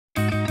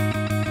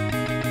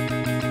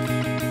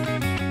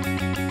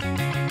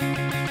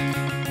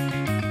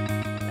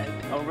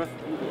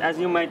as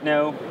you might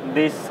know,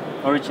 this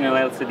original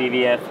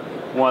LCDVF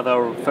was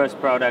our first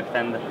product,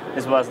 and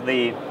this was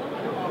the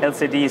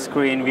LCD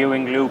screen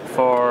viewing loop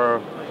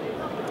for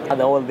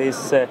all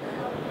these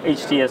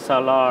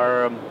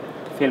HDSLR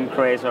film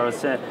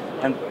creators,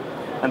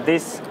 and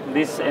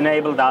this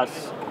enabled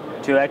us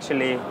to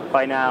actually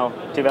by now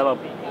develop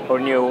our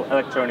new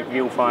electronic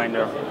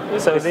viewfinder.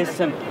 So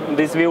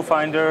this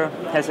viewfinder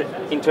has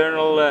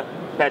internal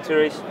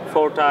batteries,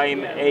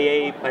 4-time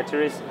AA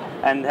batteries,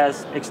 and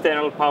has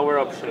external power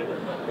option.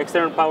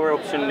 External power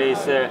option is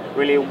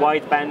really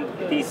wideband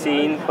DC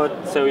input,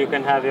 so you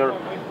can have your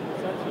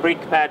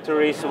brick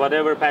batteries,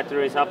 whatever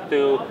batteries, up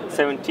to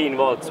 17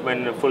 volts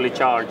when fully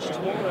charged.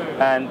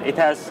 And it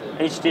has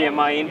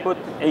HDMI input,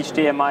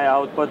 HDMI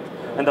output,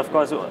 and of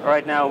course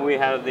right now we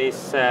have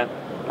this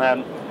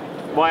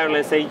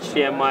wireless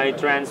HDMI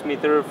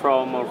transmitter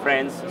from our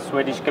friends,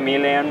 Swedish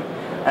Chameleon,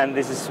 and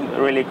this is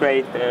really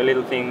great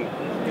little thing.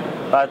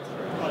 But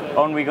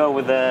on we go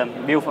with the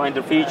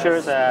viewfinder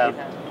features.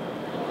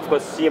 Of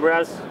course,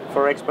 zebras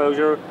for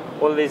exposure.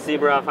 All these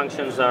zebra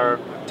functions are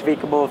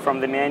tweakable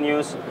from the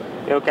menus.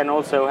 You can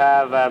also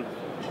have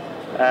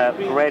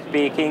red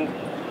peaking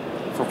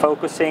for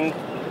focusing,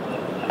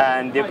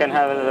 and you can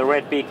have the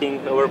red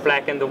peaking over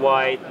black and the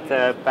white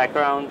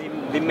background.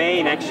 The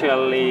main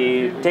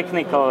actually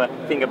technical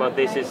thing about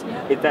this is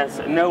it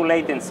has no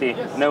latency,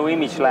 no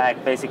image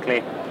lag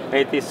basically.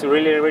 It is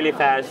really, really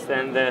fast,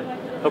 and the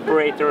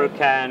operator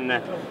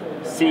can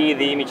see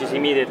the images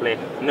immediately.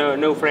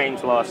 No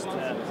frames lost.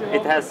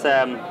 It has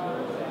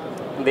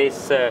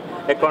this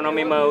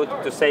economy mode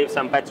to save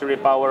some battery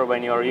power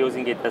when you're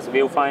using it as a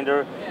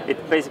viewfinder.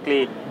 It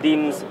basically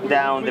dims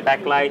down the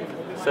backlight,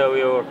 so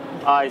your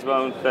eyes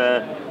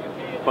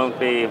won't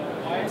be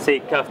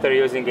sick after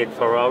using it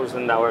for hours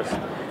and hours.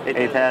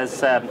 It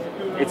has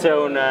its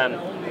own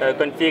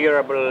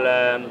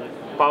configurable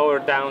power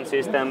down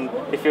system.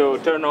 If you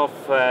turn off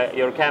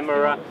your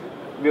camera,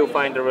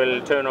 viewfinder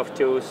will turn off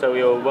too, so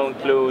you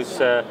won't lose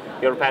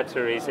your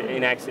batteries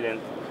in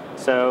accident.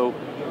 So,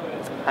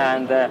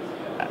 and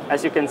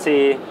as you can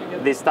see,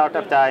 the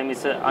startup time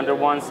is under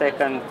 1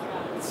 second.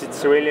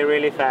 It's really,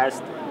 really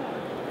fast.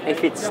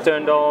 If it's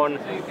turned on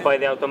by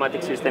the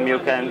automatic system, you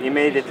can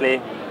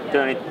immediately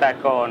turn it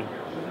back on.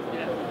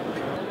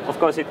 Of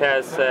course, it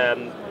has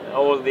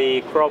all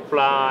the crop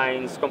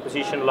lines,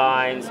 composition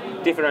lines,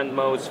 different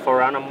modes for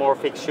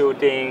anamorphic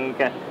shooting.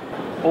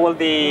 All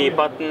the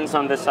buttons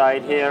on the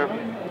side here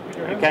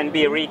can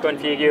be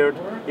reconfigured.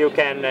 You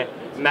can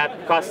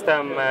map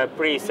custom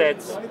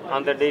presets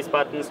under these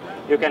buttons.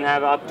 You can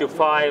have up to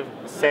 5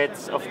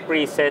 sets of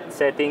preset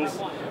settings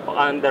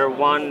under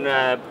one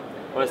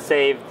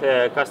saved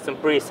custom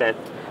preset,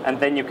 and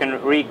then you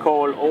can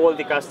recall all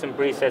the custom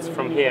presets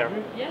from here.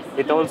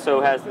 It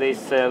also has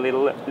this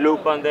little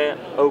loop on the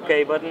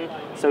OK button,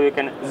 so you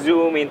can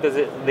zoom into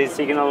the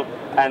signal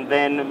and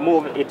then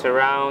move it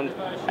around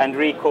and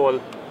recall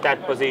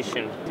that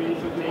position.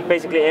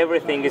 Basically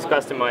everything is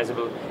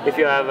customizable. If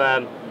you have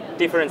a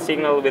different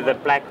signal with the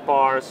black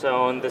bars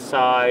on the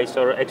sides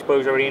or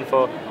exposure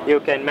info, you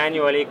can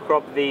manually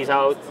crop these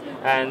out,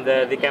 and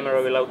the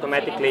camera will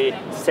automatically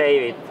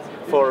save it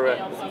for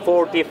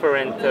 4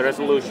 different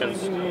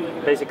resolutions.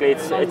 Basically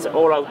it's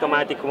all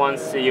automatic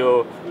once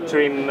you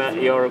trim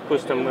your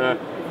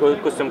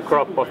custom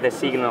crop of the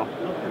signal.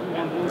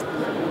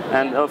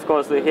 And of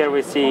course here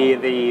we see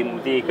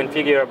the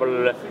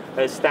configurable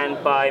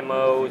standby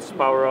modes,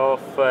 power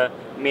off,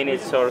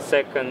 minutes or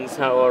seconds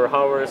or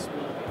hours,